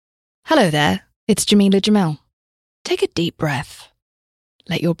Hello there, it's Jamila Jamel. Take a deep breath.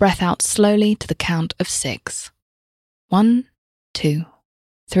 Let your breath out slowly to the count of 6. 1, 2,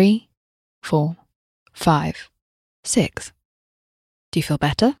 3, 4, 5, 6. Do you feel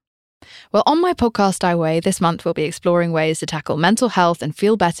better? Well, on my podcast, I Weigh, this month we'll be exploring ways to tackle mental health and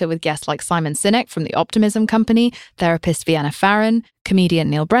feel better with guests like Simon Sinek from The Optimism Company, therapist Vienna Farron, comedian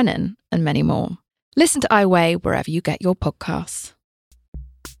Neil Brennan, and many more. Listen to I Weigh wherever you get your podcasts.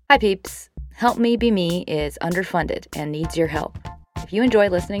 Hi peeps, Help Me Be Me is underfunded and needs your help. If you enjoy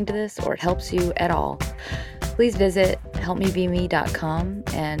listening to this or it helps you at all, please visit helpmebeme.com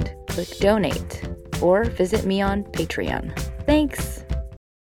and click donate or visit me on Patreon. Thanks!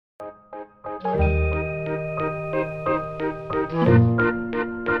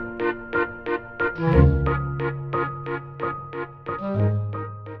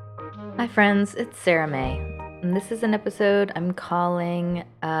 Hi friends, it's Sarah May. And this is an episode I'm calling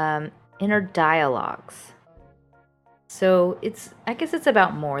Inner Dialogues. So I guess it's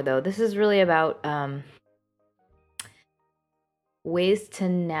about more though. This is really about ways to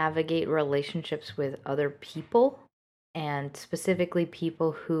navigate relationships with other people, and specifically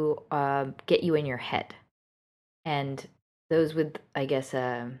people who get you in your head. And those with, I guess,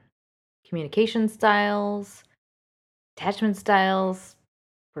 communication styles, attachment styles,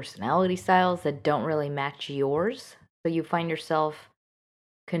 personality styles that don't really match yours. So you find yourself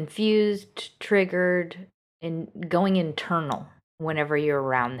confused, triggered, and going internal whenever you're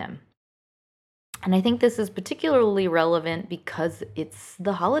around them. And I think this is particularly relevant because it's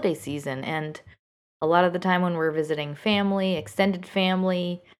the holiday season, and a lot of the time when we're visiting family, extended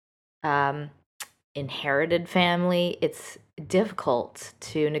family, inherited family, it's difficult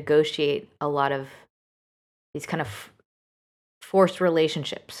to negotiate a lot of these kind of forced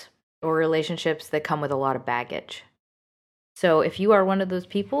relationships or relationships that come with a lot of baggage. So if you are one of those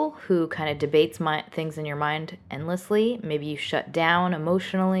people who kind of debates things in your mind endlessly, maybe you shut down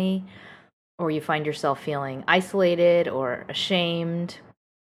emotionally, or you find yourself feeling isolated or ashamed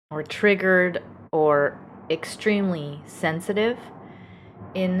or triggered or extremely sensitive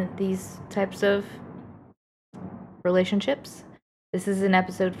in these types of relationships, this is an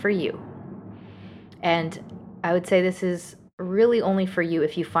episode for you. And I would say this is really only for you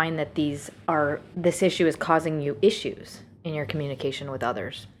if you find that this issue is causing you issues in your communication with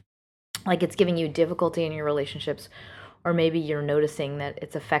others. Like it's giving you difficulty in your relationships, or maybe you're noticing that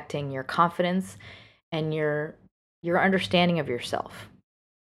it's affecting your confidence and your understanding of yourself.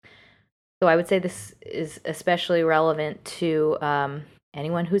 So I would say this is especially relevant to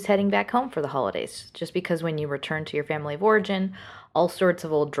anyone who's heading back home for the holidays, just because when you return to your family of origin, all sorts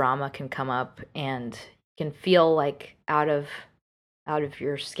of old drama can come up and can feel like out of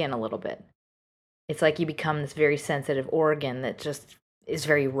your skin a little bit. It's like you become this very sensitive organ that just is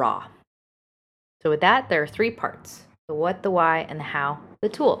very raw. So with that, there are 3 parts: the what, the why, and the how, the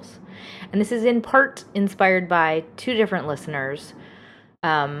tools. And this is in part inspired by 2 different listeners.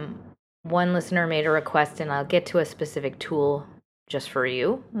 One listener made a request, and I'll get to a specific tool just for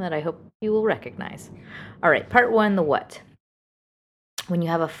you that I hope you will recognize. All right, part 1, the what. When you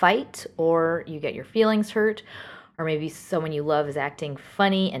have a fight, or you get your feelings hurt, or maybe someone you love is acting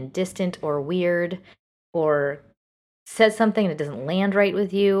funny and distant or weird, or says something that doesn't land right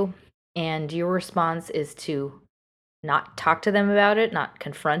with you, and your response is to not talk to them about it, not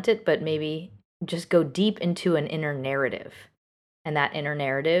confront it, but maybe just go deep into an inner narrative. And that inner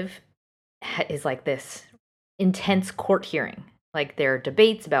narrative is like this intense court hearing. Like there are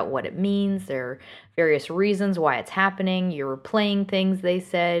debates about what it means. There are various reasons why it's happening. You're replaying things they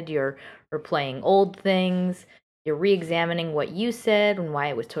said. You're replaying old things. You're re-examining what you said and why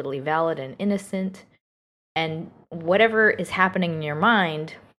it was totally valid and innocent. And whatever is happening in your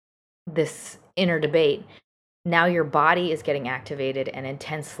mind, this inner debate, now your body is getting activated and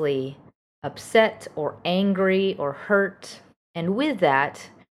intensely upset or angry or hurt. And with that,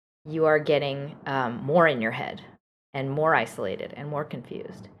 you are getting more in your head and more isolated and more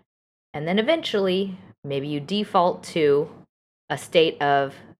confused. And then eventually, maybe you default to a state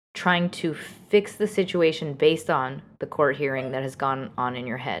of trying to fix the situation based on the court hearing that has gone on in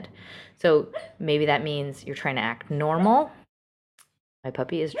your head. So maybe that means you're trying to act normal. My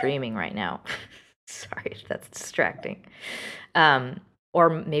puppy is dreaming right now. Sorry if that's distracting. Or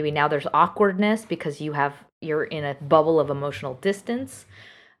maybe now there's awkwardness because you're in a bubble of emotional distance.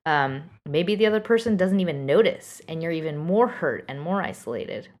 Maybe the other person doesn't even notice and you're even more hurt and more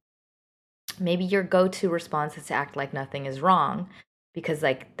isolated. Maybe your go-to response is to act like nothing is wrong because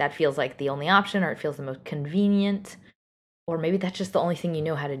like that feels like the only option, or it feels the most convenient, or maybe that's just the only thing you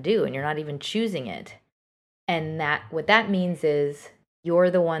know how to do and you're not even choosing it. And what that means is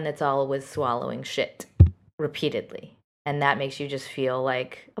you're the one that's always swallowing shit repeatedly. And that makes you just feel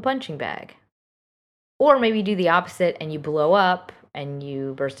like a punching bag. Or maybe you do the opposite and you blow up and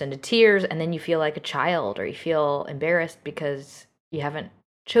you burst into tears and then you feel like a child, or you feel embarrassed because you haven't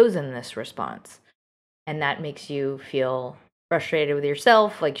chosen this response. And that makes you feel frustrated with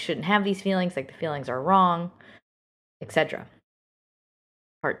yourself, like you shouldn't have these feelings, like the feelings are wrong, etc.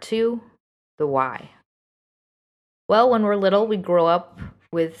 Part 2, the why. Well, when we're little, we grow up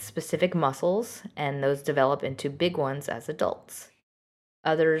with specific muscles, and those develop into big ones as adults.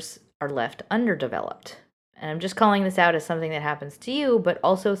 Others are left underdeveloped. And I'm just calling this out as something that happens to you, but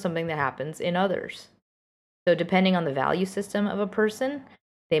also something that happens in others. So, depending on the value system of a person,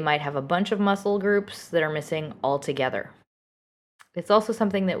 they might have a bunch of muscle groups that are missing altogether. It's also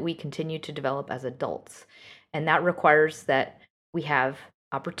something that we continue to develop as adults, and that requires that we have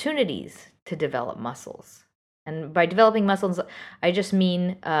opportunities to develop muscles. And by developing muscles, I just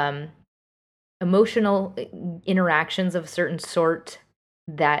mean emotional interactions of a certain sort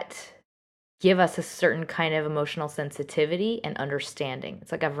that give us a certain kind of emotional sensitivity and understanding.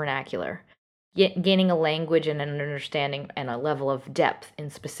 It's like a vernacular. Gaining a language and an understanding and a level of depth in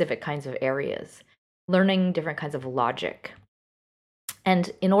specific kinds of areas. Learning different kinds of logic.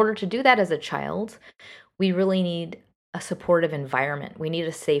 And in order to do that as a child, we really need a supportive environment. We need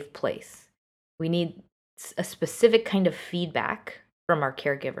a safe place. We need a specific kind of feedback from our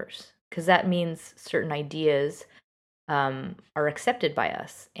caregivers, because that means certain ideas are accepted by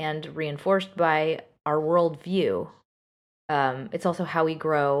us and reinforced by our worldview. It's also how we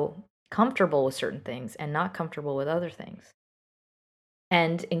grow comfortable with certain things and not comfortable with other things.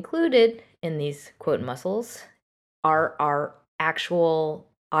 And included in these quote muscles are our actual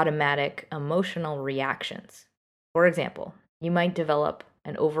automatic emotional reactions. For example, you might develop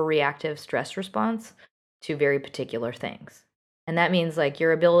an overreactive stress response to very particular things. And that means like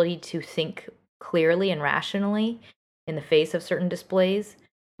your ability to think clearly and rationally in the face of certain displays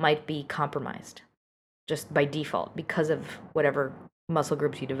might be compromised just by default because of whatever muscle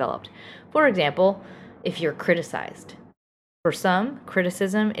groups you developed. For example, if you're criticized. For some,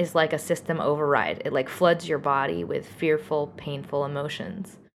 criticism is like a system override. It like floods your body with fearful, painful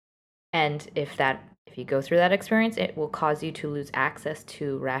emotions. And if you go through that experience, it will cause you to lose access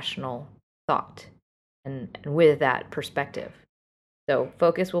to rational thought and with that perspective. So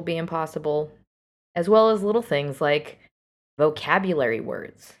focus will be impossible, as well as little things like vocabulary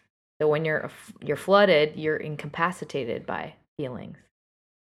words. So when you're flooded, you're incapacitated by feelings.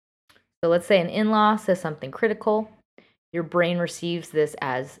 So let's say an in-law says something critical. Your brain receives this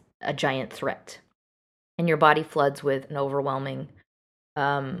as a giant threat, and your body floods with an overwhelming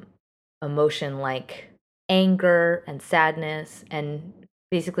emotion like anger and sadness, and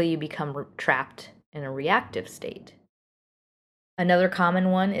basically you become trapped in a reactive state. Another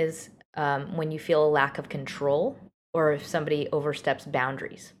common one is when you feel a lack of control or if somebody oversteps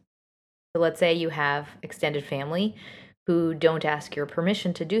boundaries. So let's say you have extended family who don't ask your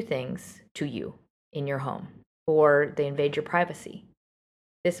permission to do things to you in your home, or they invade your privacy.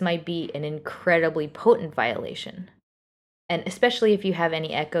 This might be an incredibly potent violation. And especially if you have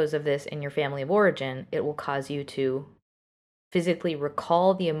any echoes of this in your family of origin, it will cause you to physically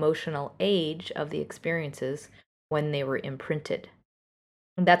recall the emotional age of the experiences when they were imprinted.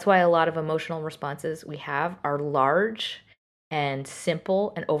 And that's why a lot of emotional responses we have are large and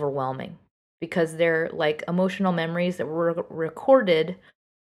simple and overwhelming, because they're like emotional memories that were recorded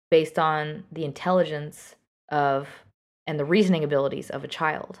based on the intelligence of and the reasoning abilities of a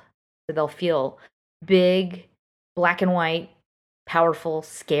child. So they'll feel big, black and white, powerful,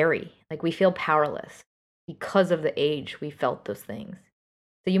 scary. Like we feel powerless because of the age we felt those things.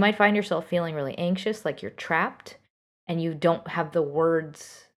 So you might find yourself feeling really anxious, like you're trapped and you don't have the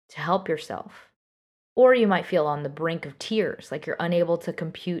words to help yourself. Or you might feel on the brink of tears, like you're unable to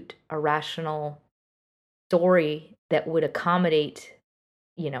compute a rational story that would accommodate,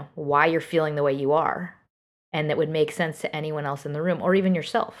 why you're feeling the way you are and that would make sense to anyone else in the room or even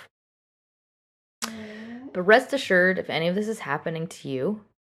yourself. But rest assured, if any of this is happening to you,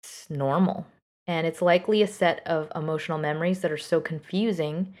 it's normal. And it's likely a set of emotional memories that are so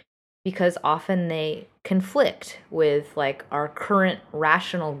confusing because often they conflict with like our current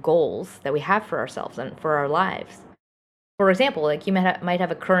rational goals that we have for ourselves and for our lives. For example, like you might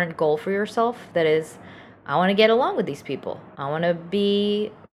have a current goal for yourself that is, I want to get along with these people. I want to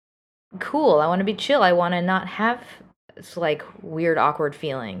be cool. I want to be chill. I want to not have like weird, awkward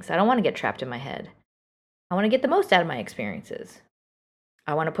feelings. I don't want to get trapped in my head. I want to get the most out of my experiences.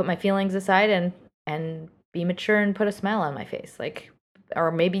 I want to put my feelings aside and be mature and put a smile on my face. Like,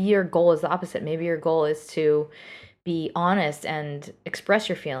 or maybe your goal is the opposite. Maybe your goal is to be honest and express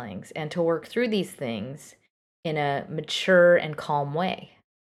your feelings and to work through these things in a mature and calm way.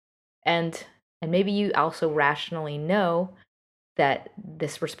 And maybe you also rationally know that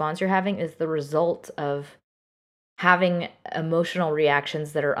this response you're having is the result of having emotional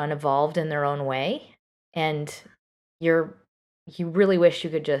reactions that are unevolved in their own way, and you really wish you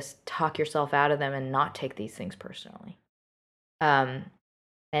could just talk yourself out of them and not take these things personally. And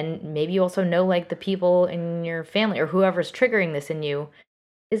maybe you also know, like, the people in your family or whoever's triggering this in you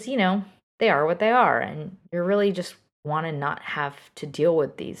is, they are what they are, and you really just want to not have to deal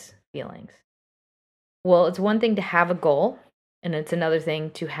with these feelings. Well, it's one thing to have a goal, and it's another thing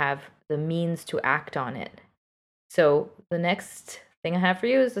to have the means to act on it. So the next thing I have for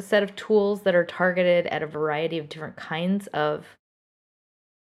you is a set of tools that are targeted at a variety of different kinds of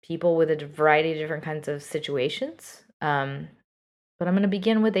people with a variety of different kinds of situations. But I'm going to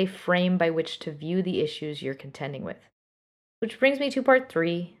begin with a frame by which to view the issues you're contending with. Which brings me to part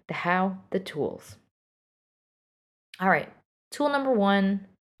 3, the how, the tools. All right, tool number 1,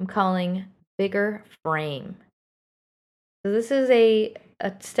 I'm calling bigger frame. So this is a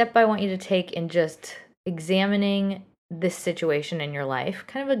step I want you to take in just examining this situation in your life,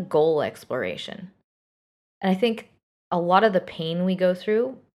 kind of a goal exploration. And I think a lot of the pain we go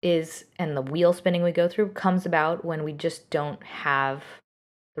through and the wheel spinning we go through comes about when we just don't have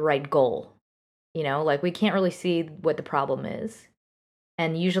the right goal. Like, we can't really see what the problem is.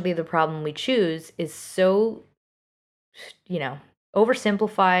 And usually the problem we choose is so,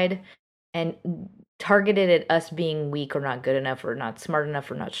 oversimplified and targeted at us being weak or not good enough or not smart enough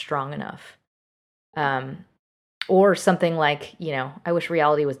or not strong enough. Or something like, I wish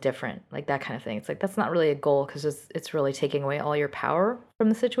reality was different, like that kind of thing. It's like, that's not really a goal because it's really taking away all your power from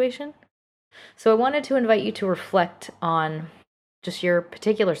the situation. So I wanted to invite you to reflect on just your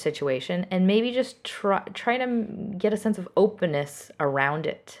particular situation and maybe just try to get a sense of openness around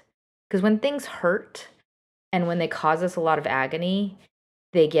it. Because when things hurt and when they cause us a lot of agony,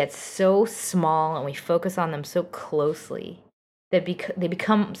 they get so small and we focus on them so closely that they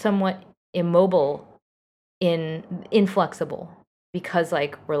become somewhat immobile, inflexible, because,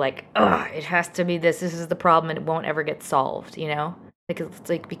 like, we're like, it has to be this is the problem and it won't ever get solved, like it's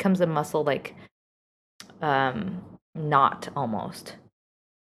like becomes a muscle, like knot almost.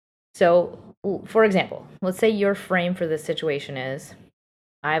 So for example, let's say your frame for this situation is,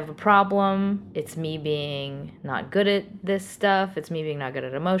 I have a problem. It's me being not good at this stuff. It's me being not good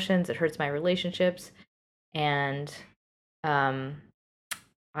at emotions. It hurts my relationships. And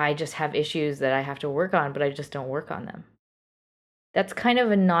I just have issues that I have to work on, but I just don't work on them. That's kind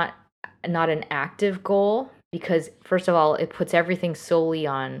of not an active goal, because first of all, it puts everything solely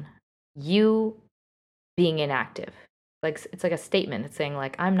on you being inactive. Like, it's like a statement. It's saying,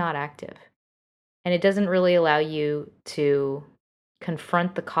 like, I'm not active. And it doesn't really allow you to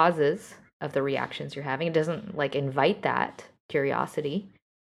confront the causes of the reactions you're having. It doesn't, like, invite that curiosity.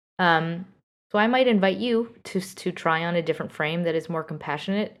 So I might invite you to try on a different frame that is more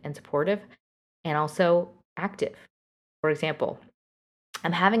compassionate and supportive and also active. For example,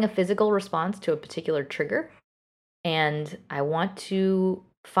 I'm having a physical response to a particular trigger, and I want to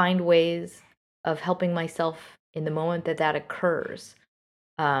find ways of helping myself in the moment that occurs.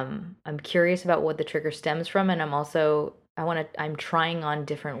 I'm curious about what the trigger stems from, and I'm trying on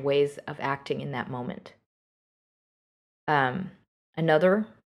different ways of acting in that moment. Another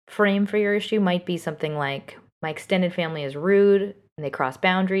frame for your issue might be something like, my extended family is rude and they cross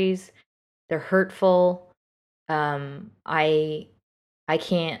boundaries. They're hurtful. I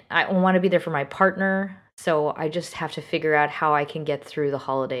want to be there for my partner, so I just have to figure out how I can get through the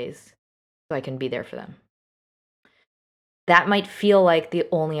holidays so I can be there for them. That might feel like the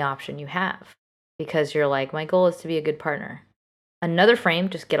only option you have, because you're like, my goal is to be a good partner. Another frame,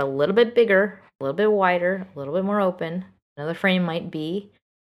 just get a little bit bigger, a little bit wider, a little bit more open. Another frame might be,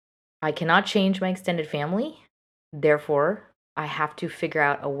 I cannot change my extended family. Therefore, I have to figure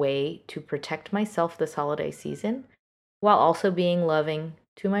out a way to protect myself this holiday season while also being loving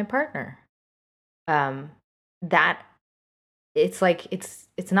to my partner. That it's like, it's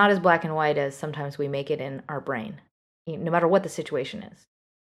not as black and white as sometimes we make it in our brain, no matter what the situation is.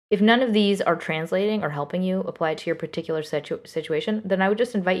 If none of these are translating or helping you apply it to your particular situation, then I would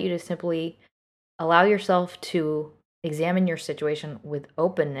just invite you to simply allow yourself to examine your situation with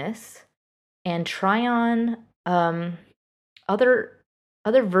openness and try on other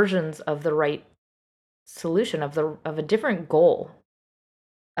versions of the right solution, of a different goal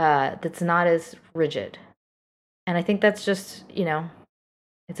that's not as rigid. And I think that's just,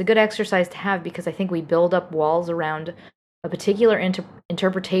 it's a good exercise to have, because I think we build up walls around a particular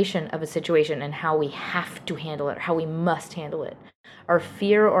interpretation of a situation and how we have to handle it, how we must handle it. Our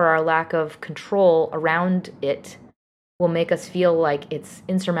fear or our lack of control around it will make us feel like it's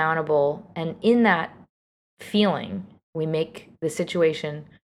insurmountable. And in that feeling, we make the situation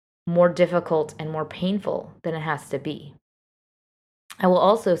more difficult and more painful than it has to be. I will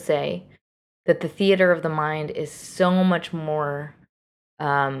also say that the theater of the mind is so much more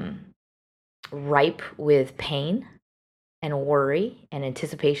ripe with pain and worry and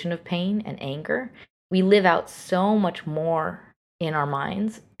anticipation of pain and anger. We live out so much more in our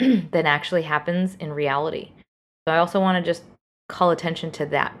minds than actually happens in reality. So I also want to just call attention to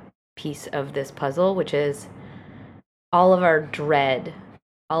that piece of this puzzle, which is all of our dread,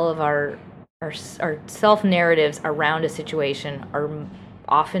 all of our self-narratives around a situation are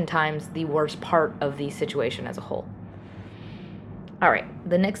oftentimes the worst part of the situation as a whole. All right,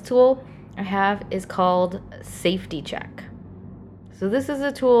 the next tool I have is called Safety Check. So this is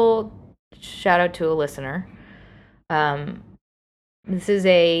a tool, shout out to a listener. This is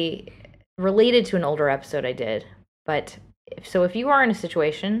related to an older episode I did, but if you are in a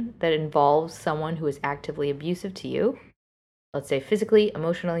situation that involves someone who is actively abusive to you, let's say physically,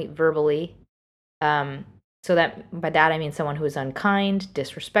 emotionally, verbally, so that by that I mean someone who is unkind,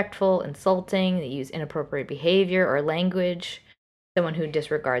 disrespectful, insulting, they use inappropriate behavior or language, someone who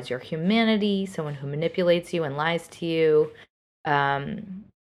disregards your humanity, someone who manipulates you and lies to you,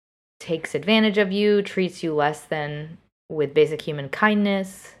 takes advantage of you, treats you less than with basic human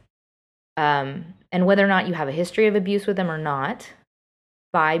kindness, and whether or not you have a history of abuse with them or not,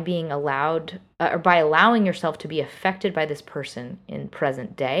 by being allowed or by allowing yourself to be affected by this person in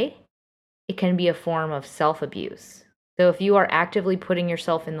present day, it can be a form of self-abuse. So if you are actively putting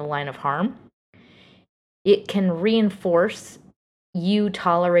yourself in the line of harm, it can reinforce you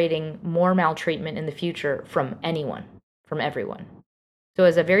tolerating more maltreatment in the future from anyone, from everyone. So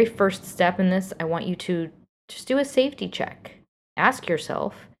as a very first step in this, I want you to just do a safety check. Ask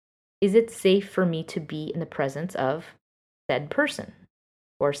yourself, is it safe for me to be in the presence of said person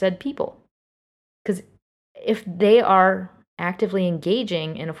or said people? Because if they are actively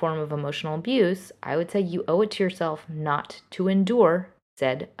engaging in a form of emotional abuse, I would say you owe it to yourself not to endure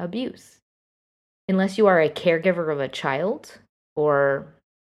said abuse. Unless you are a caregiver of a child or,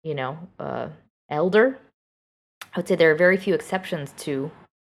 elder, I would say there are very few exceptions to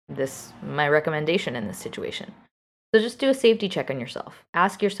this, my recommendation in this situation. So just do a safety check on yourself.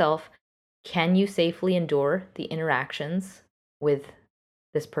 Ask yourself, can you safely endure the interactions with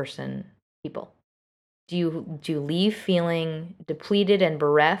this person, people? Do you leave feeling depleted and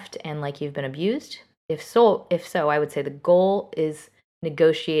bereft and like you've been abused? If so, I would say the goal is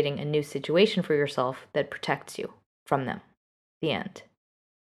negotiating a new situation for yourself that protects you from them. The end.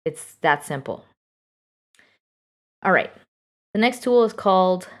 It's that simple. All right. The next tool is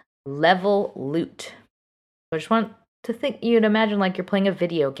called Level Loot. So I just want you'd imagine like you're playing a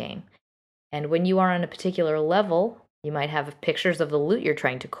video game. And when you are on a particular level, you might have pictures of the loot you're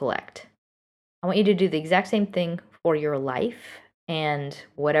trying to collect. I want you to do the exact same thing for your life and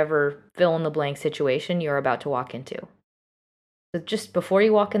whatever fill-in-the-blank situation you're about to walk into. So just before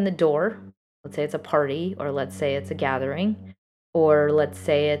you walk in the door, let's say it's a party, or let's say it's a gathering, or let's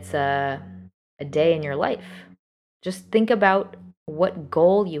say it's a day in your life, just think about what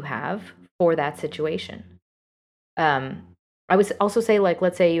goal you have for that situation. I would also say, like,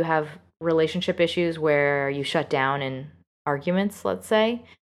 let's say you have relationship issues where you shut down in arguments, let's say.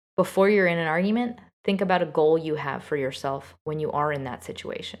 Before you're in an argument, think about a goal you have for yourself when you are in that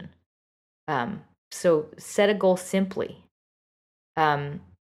situation. So set a goal simply. And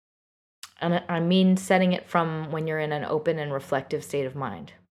I mean setting it from when you're in an open and reflective state of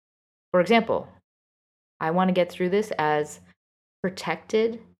mind. For example, I want to get through this as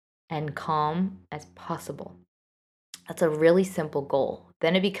protected and calm as possible. That's a really simple goal.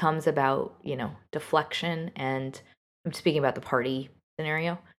 Then it becomes about, deflection, and I'm speaking about the party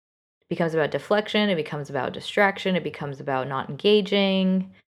scenario. It becomes about deflection, it becomes about distraction, it becomes about not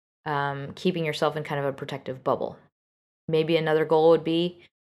engaging, keeping yourself in kind of a protective bubble. Maybe another goal would be,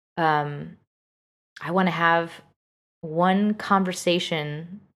 I want to have one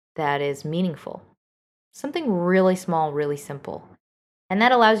conversation that is meaningful. Something really small, really simple. And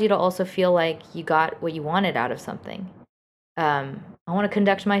that allows you to also feel like you got what you wanted out of something. I want to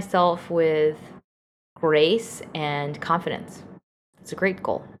conduct myself with grace and confidence. It's a great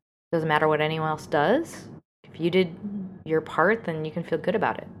goal. Doesn't matter what anyone else does. If you did your part, then you can feel good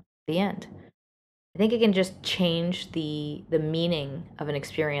about it. The end. I think it can just change the meaning of an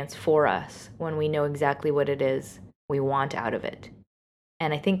experience for us when we know exactly what it is we want out of it.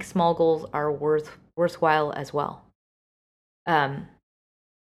 And I think small goals are worthwhile as well.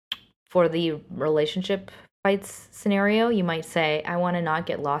 For the relationship fights scenario, you might say, I want to not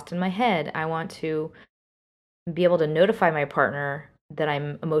get lost in my head. I want to be able to notify my partner that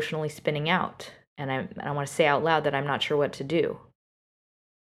I'm emotionally spinning out. And I want to say out loud that I'm not sure what to do.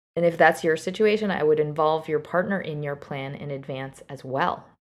 And if that's your situation, I would involve your partner in your plan in advance as well.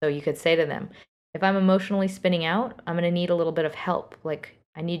 So you could say to them, if I'm emotionally spinning out, I'm going to need a little bit of help. Like,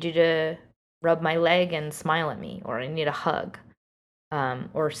 I need you to rub my leg and smile at me, or I need a hug.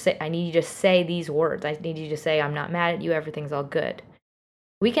 Or say, I need you to say these words. I need you to say, I'm not mad at you. Everything's all good.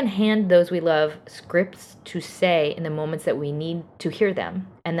 We can hand those we love scripts to say in the moments that we need to hear them.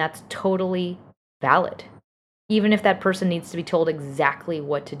 And that's totally valid. Even if that person needs to be told exactly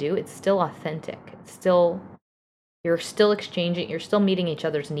what to do, it's still authentic. You're still exchanging, you're still meeting each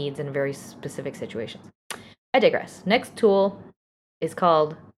other's needs in very specific situations. I digress. Next tool is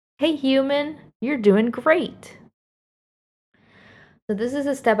called, Hey Human, you're doing great. So this is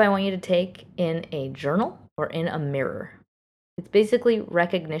a step I want you to take in a journal or in a mirror. It's basically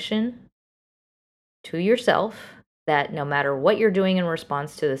recognition to yourself that no matter what you're doing in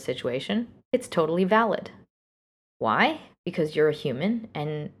response to the situation, it's totally valid. Why? Because you're a human,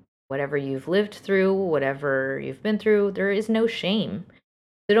 and whatever you've lived through, whatever you've been through, there is no shame.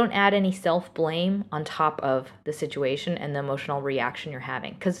 So don't add any self-blame on top of the situation and the emotional reaction you're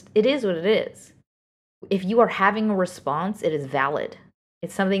having, because it is what it is. If you are having a response, it is valid.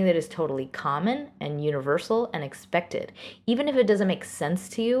 It's something that is totally common and universal and expected. Even if it doesn't make sense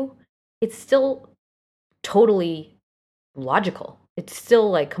to you, it's still totally logical. It's still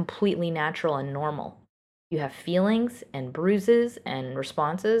like completely natural and normal. You have feelings and bruises and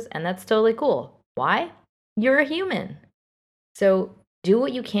responses, and that's totally cool. Why? You're a human. So do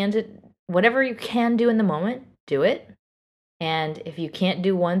what you can to, whatever you can do in the moment, do it. And if you can't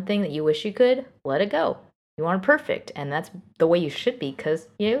do one thing that you wish you could, let it go. You aren't perfect, and that's the way you should be, because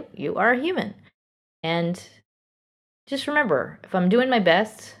you are a human. And just remember, if I'm doing my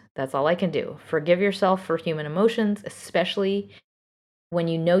best, that's all I can do. Forgive yourself for human emotions, especially when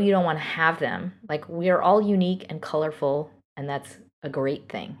you know you don't want to have them. Like, we are all unique and colorful, and that's a great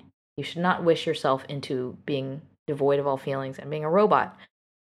thing. You should not wish yourself into being devoid of all feelings and being a robot.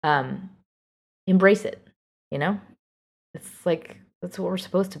 Embrace it, you know? It's like, that's what we're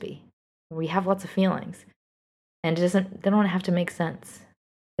supposed to be. We have lots of feelings. And they don't have to make sense.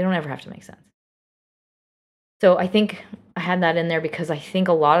 They don't ever have to make sense. So I think I had that in there because I think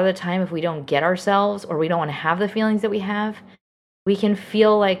a lot of the time, if we don't get ourselves or we don't want to have the feelings that we have, we can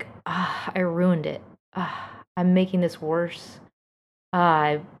feel like, I ruined it. I'm making this worse.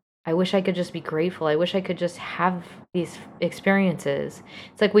 I wish I could just be grateful. I wish I could just have these experiences.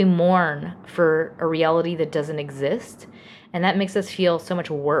 It's like we mourn for a reality that doesn't exist. And that makes us feel so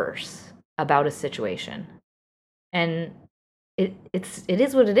much worse about a situation. And it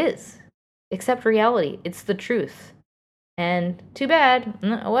is what it is. Accept reality. It's the truth. And too bad.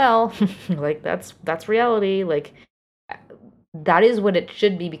 Well, like that's reality. Like, that is what it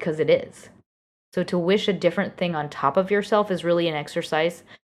should be because it is. So to wish a different thing on top of yourself is really an exercise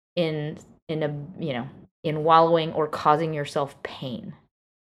in wallowing or causing yourself pain.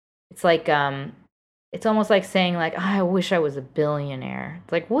 It's like it's almost like saying like, I wish I was a billionaire.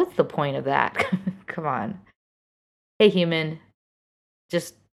 It's like, what's the point of that? Come on. Hey human,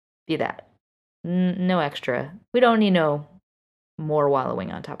 just be that. No extra. We don't need no more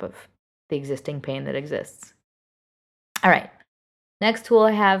wallowing on top of the existing pain that exists. All right. Next tool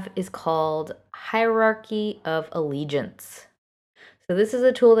I have is called Hierarchy of Allegiance. So this is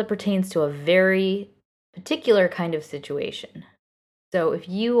a tool that pertains to a very particular kind of situation. So if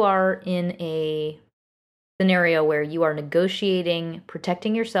you are in a scenario where you are negotiating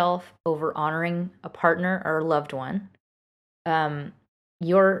protecting yourself over honoring a partner or a loved one,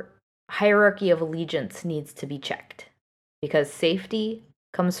 your hierarchy of allegiance needs to be checked because safety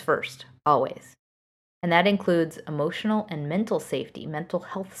comes first, always. And that includes emotional and mental safety, mental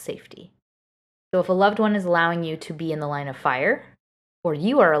health safety. So if a loved one is allowing you to be in the line of fire, or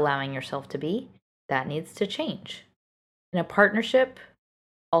you are allowing yourself to be, that needs to change. In a partnership,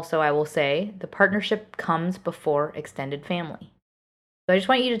 also I will say, the partnership comes before extended family. So I just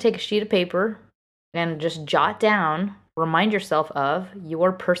want you to take a sheet of paper and just jot down, remind yourself of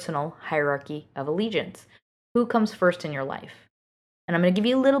your personal hierarchy of allegiance. Who comes first in your life? And I'm going to give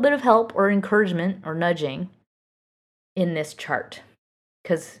you a little bit of help or encouragement or nudging in this chart.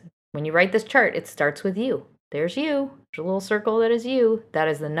 Because when you write this chart, it starts with you. There's you. There's a little circle that is you. That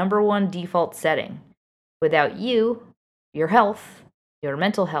is the number one default setting. Without you, your health, your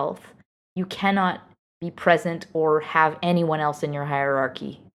mental health, you cannot be present or have anyone else in your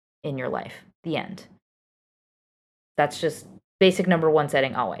hierarchy in your life. The end. That's just basic number one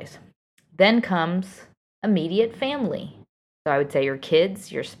setting always. Then comes immediate family. So I would say your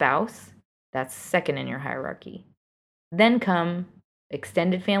kids, your spouse, that's second in your hierarchy. Then come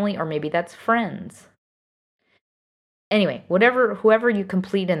extended family, or maybe that's friends. Anyway, whoever you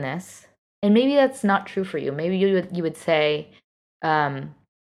complete in this, and maybe that's not true for you. Maybe you would say,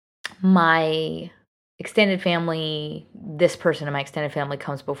 my extended family, this person in my extended family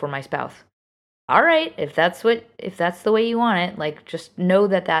comes before my spouse. All right, if that's the way you want it, like, just know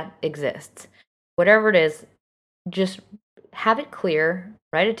that exists. Whatever it is, just have it clear,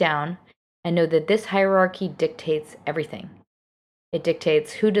 write it down, and know that this hierarchy dictates everything. It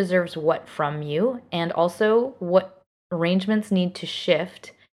dictates who deserves what from you, and also what arrangements need to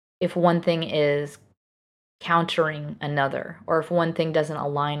shift if one thing is countering another, or if one thing doesn't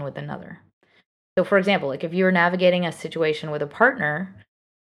align with another. So, for example, like if you're navigating a situation with a partner,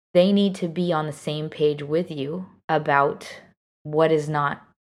 they need to be on the same page with you about what is not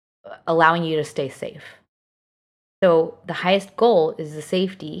allowing you to stay safe. So the highest goal is the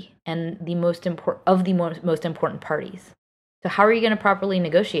safety and the most important parties. So how are you going to properly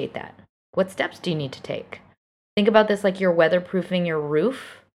negotiate that? What steps do you need to take? Think about this like you're weatherproofing your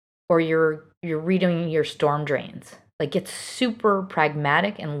roof, or you're redoing your storm drains. Like, get super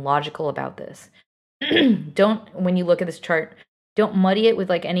pragmatic and logical about this. When you look at this chart, don't muddy it with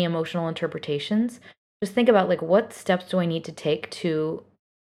like any emotional interpretations. Just think about like, what steps do I need to take to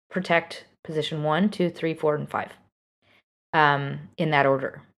protect position 1, 2, 3, 4, and 5, in that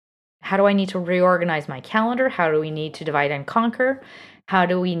order. How do I need to reorganize my calendar? How do we need to divide and conquer? What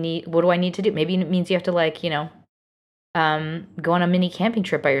do I need to do? Maybe it means you have to, like, go on a mini camping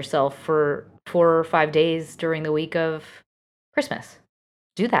trip by yourself for 4 or 5 days during the week of Christmas.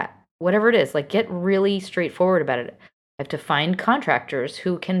 Do that. Whatever it is, like, get really straightforward about it. I have to find contractors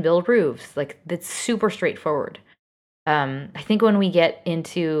who can build roofs. Like, that's super straightforward. I think when we get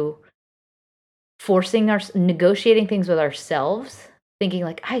into negotiating things with ourselves, thinking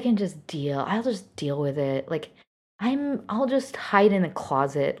like, I'll just deal with it. Like, I'll just hide in a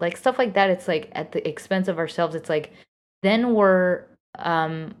closet, like stuff like that. It's like at the expense of ourselves. It's like, then we're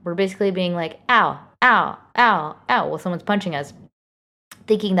basically being like, ow, ow, ow, ow, while someone's punching us,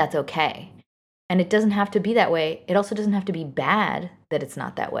 thinking that's okay. And it doesn't have to be that way. It also doesn't have to be bad that it's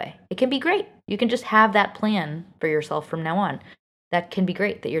not that way. It can be great. You can just have that plan for yourself from now on. That can be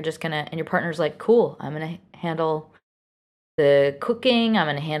great, that you're just gonna, and your partner's like, cool, I'm gonna handle the cooking, I'm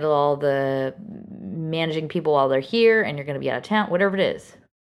gonna handle all the managing people while they're here, and you're gonna be out of town, whatever it is.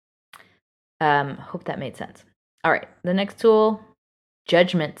 Hope that made sense. All right, the next tool,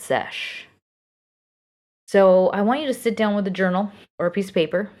 judgment sesh. So I want you to sit down with a journal or a piece of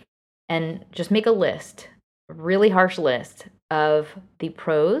paper and just make a list, a really harsh list of the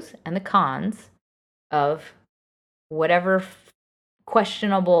pros and the cons of whatever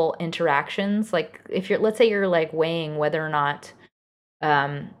questionable interactions. Like, let's say you're like weighing whether or not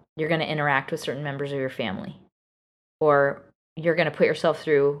you're going to interact with certain members of your family, or you're going to put yourself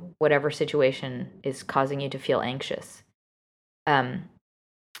through whatever situation is causing you to feel anxious.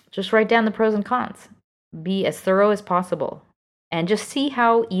 Just write down the pros and cons. Be as thorough as possible, and just see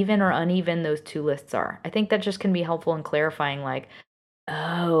how even or uneven those two lists are. I think that just can be helpful in clarifying, like,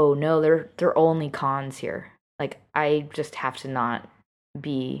 oh no, they're only cons here. Like, I just have to not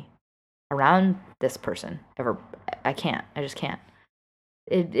be around this person ever. I just can't.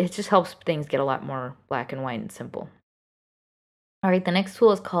 It just helps things get a lot more black and white and simple. All right, the next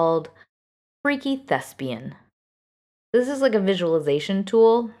tool is called Freaky Thespian. This is like a visualization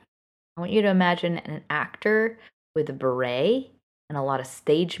tool. I want you to imagine an actor with a beret and a lot of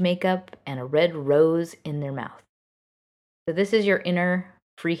stage makeup and a red rose in their mouth. So this is your inner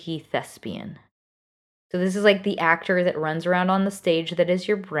freaky thespian. So this is like the actor that runs around on the stage that is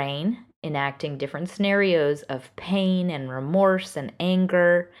your brain, enacting different scenarios of pain and remorse and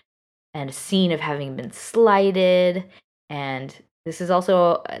anger, and a scene of having been slighted. And this is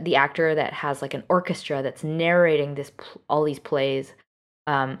also the actor that has like an orchestra that's narrating all these plays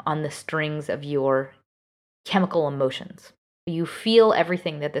on the strings of your chemical emotions. You feel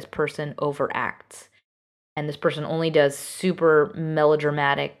everything that this person overacts. And this person only does super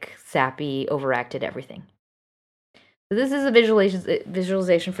melodramatic, sappy, overacted everything. So this is a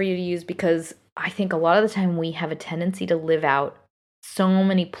visualization for you to use, because I think a lot of the time we have a tendency to live out so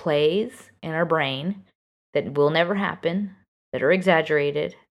many plays in our brain that will never happen, that are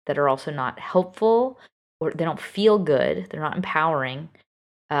exaggerated, that are also not helpful, or they don't feel good, they're not empowering,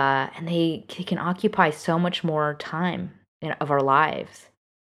 and they can occupy so much more time of our lives.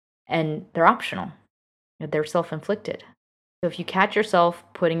 And they're optional. They're self-inflicted. So if you catch yourself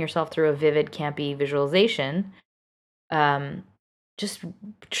putting yourself through a vivid, campy visualization, Um, just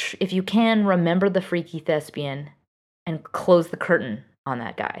if you can, remember the freaky thespian and close the curtain on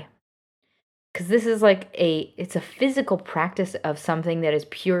that guy. Because this is like it's a physical practice of something that is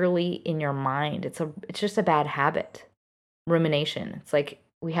purely in your mind. It's just a bad habit, rumination. It's like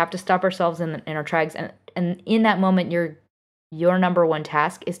we have to stop ourselves in our tracks, and in that moment, your number one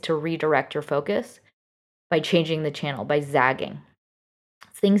task is to redirect your focus by changing the channel, by zagging.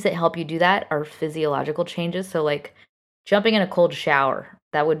 Things that help you do that are physiological changes. So like jumping in a cold shower,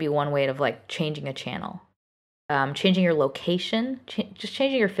 that would be one way of like changing a channel. Changing your location, just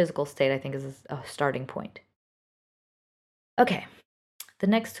changing your physical state, I think, is a starting point. Okay, the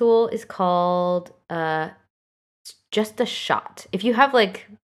next tool is called just a shot. If you have like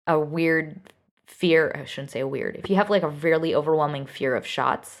a weird fear, I shouldn't say weird. If you have like a really overwhelming fear of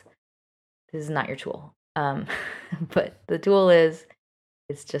shots, this is not your tool. But the tool is,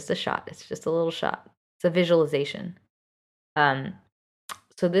 it's just a shot. It's just a little shot. It's a visualization.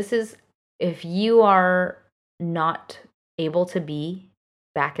 So this is if you are not able to be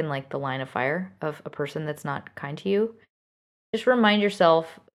back in like the line of fire of a person that's not kind to you, just remind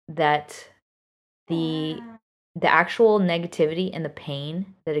yourself that the actual negativity and the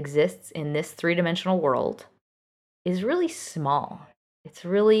pain that exists in this three-dimensional world is really small. It's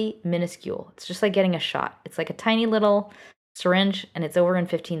really minuscule. It's just like getting a shot. It's like a tiny little syringe and it's over in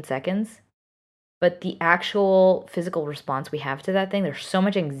 15 seconds. But the actual physical response we have to that thing, there's so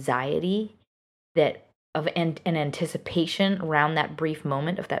much anxiety that of an anticipation around that brief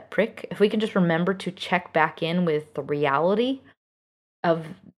moment of that prick. If we can just remember to check back in with the reality of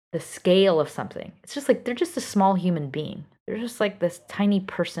the scale of something. It's just like they're just a small human being. They're just like this tiny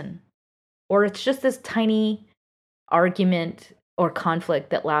person. Or it's just this tiny argument or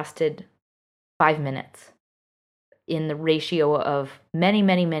conflict that lasted 5 minutes in the ratio of many,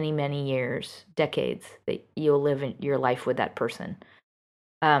 many, many, many years, decades that you'll live in your life with that person.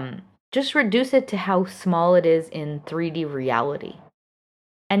 Just reduce it to how small it is in 3D reality.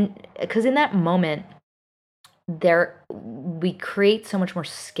 And because in that moment, we create so much more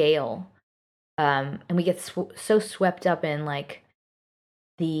scale, and we get so swept up in like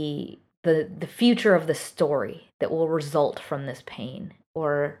the future of the story that will result from this pain,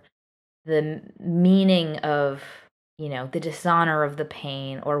 or the meaning of, you know, the dishonor of the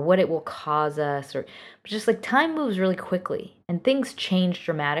pain, or what it will cause us, or just like time moves really quickly and things change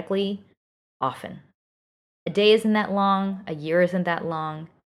dramatically often. A day isn't that long, a year isn't that long.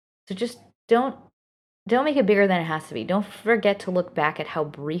 So just don't make it bigger than it has to be. Don't forget to look back at how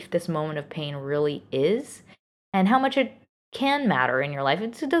brief this moment of pain really is and how much it can matter in your life.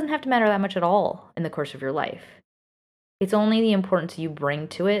 It doesn't have to matter that much at all in the course of your life. It's only the importance you bring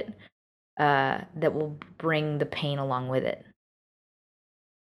to it that will bring the pain along with it.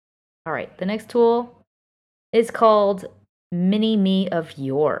 All right, the next tool is called Mini Me of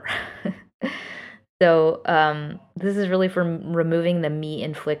Yore. So this is really for removing the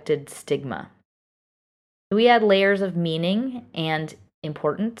me-inflicted stigma. We add layers of meaning and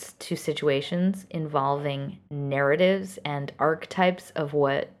importance to situations involving narratives and archetypes of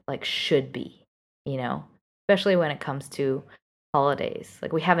what like should be, you know, especially when it comes to holidays.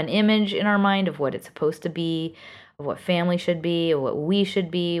 Like we have an image in our mind of what it's supposed to be, of what family should be, of what we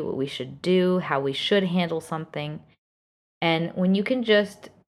should be, what we should do, how we should handle something. And when you can just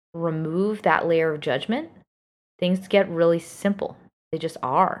remove that layer of judgment, things get really simple. They just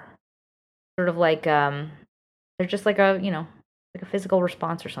are. Sort of like they're just like a, you know, like a physical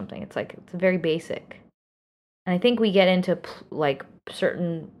response or something. It's like it's very basic. And I think we get into like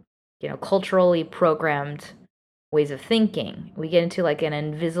certain, you know, culturally programmed ways of thinking. We get into like an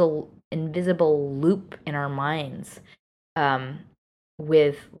invisible loop in our minds,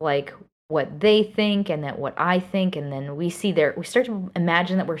 with like what they think and then what I think, and then we start to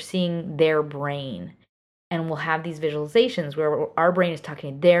imagine that we're seeing their brain, and we'll have these visualizations where our brain is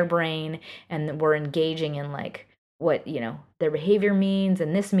talking to their brain, and we're engaging in like what, you know, their behavior means,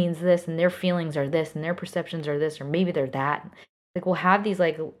 and this means this, and their feelings are this, and their perceptions are this, or maybe they're that. Like we'll have these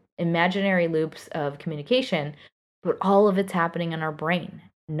like imaginary loops of communication, but all of it's happening in our brain,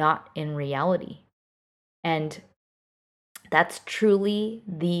 not in reality. And that's truly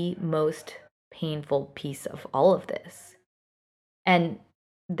the most painful piece of all of this. And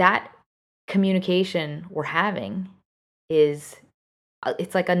that communication we're having is,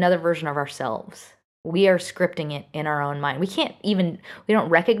 it's like another version of ourselves. We are scripting it in our own mind. We don't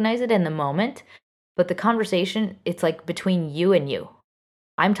recognize it in the moment, but the conversation, it's like between you and you.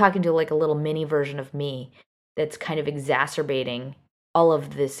 I'm talking to like a little mini version of me that's kind of exacerbating all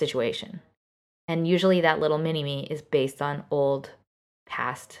of this situation. And usually that little mini me is based on old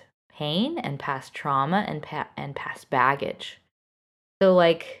past pain and past trauma and past baggage. So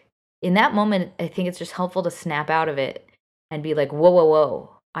like in that moment, I think it's just helpful to snap out of it and be like, whoa, whoa, whoa.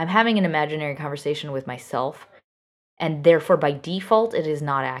 I'm having an imaginary conversation with myself, and therefore by default it is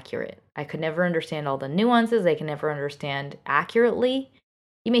not accurate. I could never understand all the nuances. I can never understand accurately.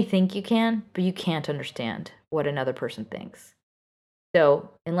 You may think you can, but you can't understand what another person thinks. So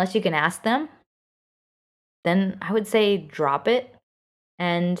unless you can ask them, then I would say drop it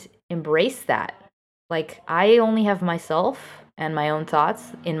and embrace that. Like, I only have myself and my own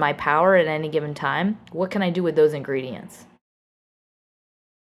thoughts in my power at any given time. What can I do with those ingredients?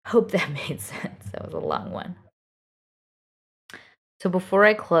 Hope that made sense. That was a long one. So before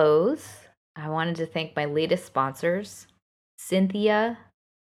I close, I wanted to thank my latest sponsors, Cynthia,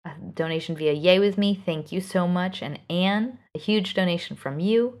 a donation via Yay With Me. Thank you so much. And Anne, a huge donation from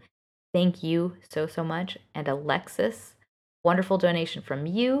you. Thank you so, so much. And Alexis, wonderful donation from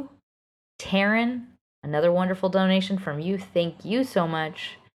you. Taryn, another wonderful donation from you. Thank you so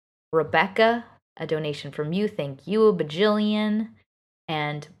much. Rebecca, a donation from you. Thank you a bajillion.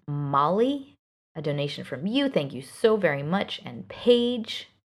 And Molly, a donation from you. Thank you so very much. And Paige,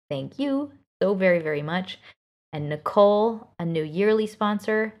 thank you so very, very much. And Nicole, a new yearly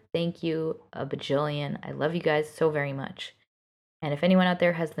sponsor. Thank you a bajillion. I love you guys so very much. And if anyone out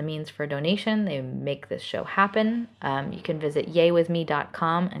there has the means for a donation, they make this show happen. You can visit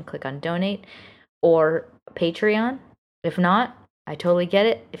yaywithme.com and click on donate, or Patreon. If not, I totally get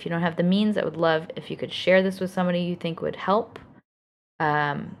it. If you don't have the means, I would love if you could share this with somebody you think would help.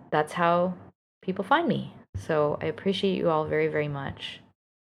 That's how people find me. So I appreciate you all very, very much.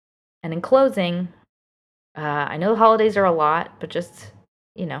 And in closing, I know the holidays are a lot, but just,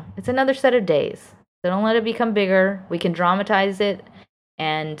 it's another set of days. So don't let it become bigger. We can dramatize it,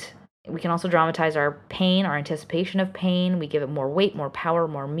 and we can also dramatize our pain, our anticipation of pain. We give it more weight, more power,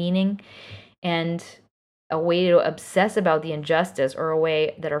 more meaning. And a way to obsess about the injustice, or a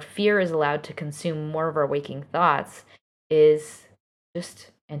way that our fear is allowed to consume more of our waking thoughts, is just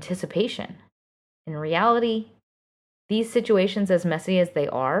anticipation. In reality, these situations, as messy as they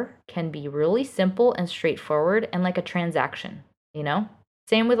are, can be really simple and straightforward and like a transaction,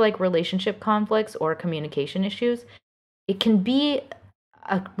 Same with like relationship conflicts or communication issues. It can be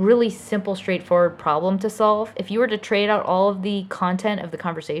a really simple, straightforward problem to solve. If you were to trade out all of the content of the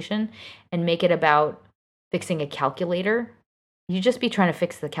conversation and make it about fixing a calculator, you'd just be trying to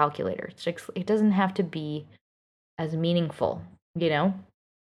fix the calculator. It doesn't have to be as meaningful,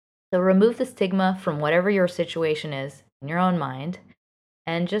 So remove the stigma from whatever your situation is in your own mind,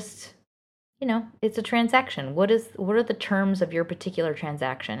 and just, it's a transaction. What are the terms of your particular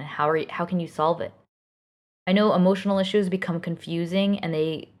transaction, and how can you solve it? I know emotional issues become confusing, and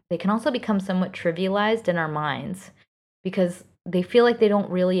they can also become somewhat trivialized in our minds because they feel like they don't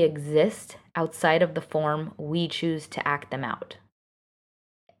really exist outside of the form we choose to act them out.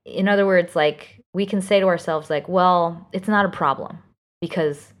 In other words, like, we can say to ourselves, like, well, it's not a problem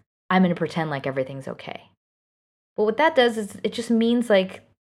because I'm going to pretend like everything's okay. But what that does is it just means like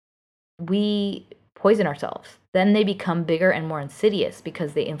we poison ourselves. Then they become bigger and more insidious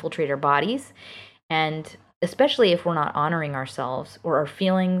because they infiltrate our bodies. And especially if we're not honoring ourselves, or our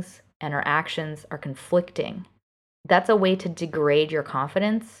feelings and our actions are conflicting, that's a way to degrade your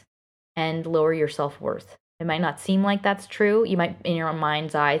confidence and lower your self-worth. It might not seem like that's true. You might, in your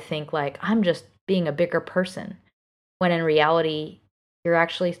mind's eye, think like, I'm just being a bigger person, when in reality, you're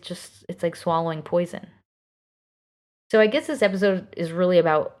actually it's like swallowing poison. So I guess this episode is really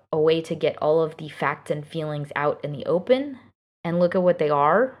about a way to get all of the facts and feelings out in the open and look at what they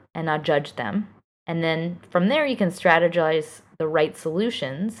are and not judge them. And then from there, you can strategize the right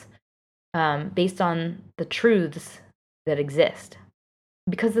solutions based on the truths that exist.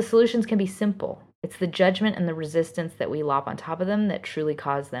 Because the solutions can be simple. It's the judgment and the resistance that we lop on top of them that truly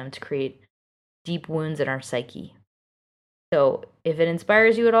cause them to create deep wounds in our psyche. So if it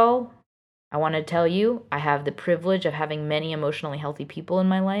inspires you at all, I want to tell you, I have the privilege of having many emotionally healthy people in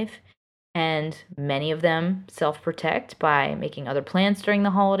my life, and many of them self-protect by making other plans during the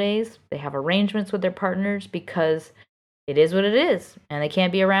holidays. They have arrangements with their partners because it is what it is, and they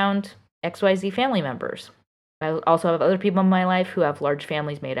can't be around XYZ family members. I also have other people in my life who have large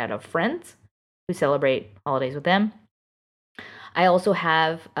families made out of friends who celebrate holidays with them. I also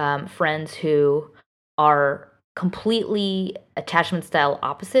have friends who are completely attachment style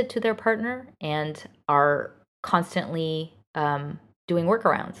opposite to their partner and are constantly doing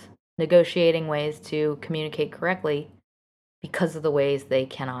workarounds, negotiating ways to communicate correctly because of the ways they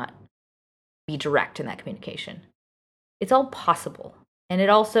cannot be direct in that communication. It's all possible, and it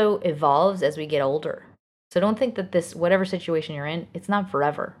also evolves as we get older. So don't think that this, whatever situation you're in, it's not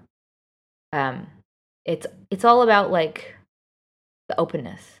forever. It's all about like the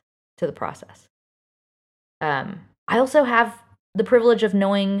openness to the process. I also have the privilege of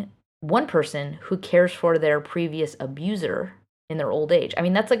knowing one person who cares for their previous abuser in their old age. I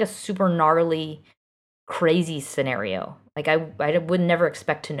mean, that's like a super gnarly, crazy scenario. Like I would never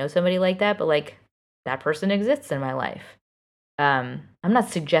expect to know somebody like that, but like that person exists in my life. I'm not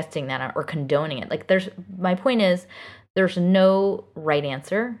suggesting that or condoning it. Like my point is, there's no right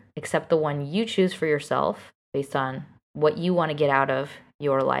answer except the one you choose for yourself based on what you want to get out of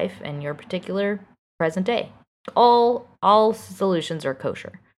your life and your particular present day. All solutions are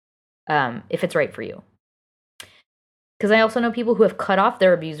kosher, if it's right for you. Because I also know people who have cut off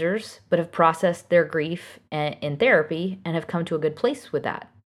their abusers, but have processed their grief in therapy and have come to a good place with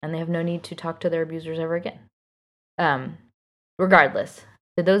that. And they have no need to talk to their abusers ever again. Regardless,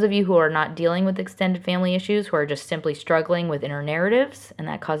 to those of you who are not dealing with extended family issues, who are just simply struggling with inner narratives, and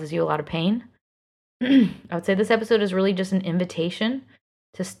that causes you a lot of pain, I would say this episode is really just an invitation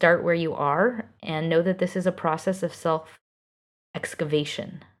to start where you are and know that this is a process of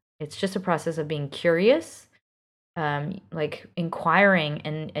self-excavation. It's just a process of being curious, like inquiring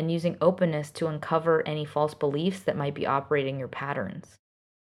and using openness to uncover any false beliefs that might be operating your patterns.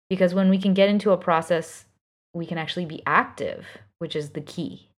 Because when we can get into a process, we can actually be active, which is the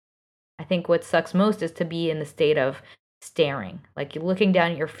key. I think what sucks most is to be in the state of staring, like you're looking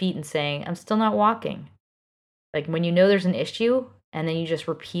down at your feet and saying, I'm still not walking. Like when you know there's an issue and then you just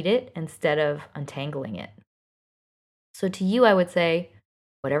repeat it instead of untangling it. So to you, I would say,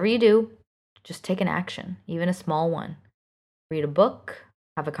 whatever you do, just take an action, even a small one. Read a book,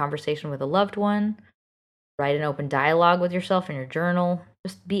 have a conversation with a loved one, write an open dialogue with yourself in your journal.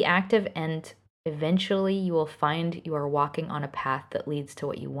 Just be active, and eventually you will find you are walking on a path that leads to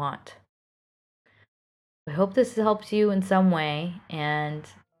what you want. I hope this helps you in some way, and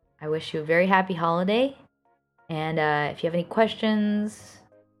I wish you a very happy holiday. And if you have any questions,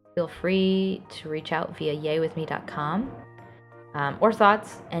 feel free to reach out via yaywithme.com, or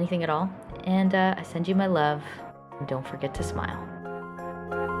thoughts, anything at all. And I send you my love, and don't forget to smile.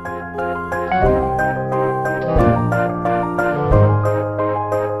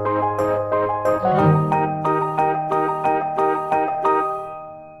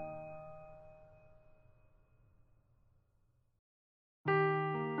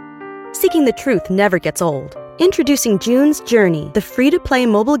 Seeking the truth never gets old. Introducing June's Journey, the free-to-play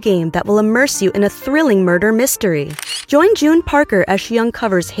mobile game that will immerse you in a thrilling murder mystery. Join June Parker as she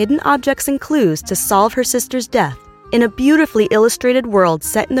uncovers hidden objects and clues to solve her sister's death in a beautifully illustrated world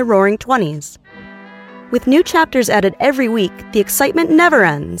set in the Roaring '20s. With new chapters added every week, the excitement never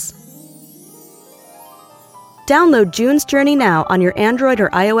ends. Download June's Journey now on your Android or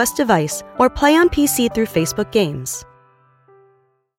iOS device, or play on PC through Facebook Games.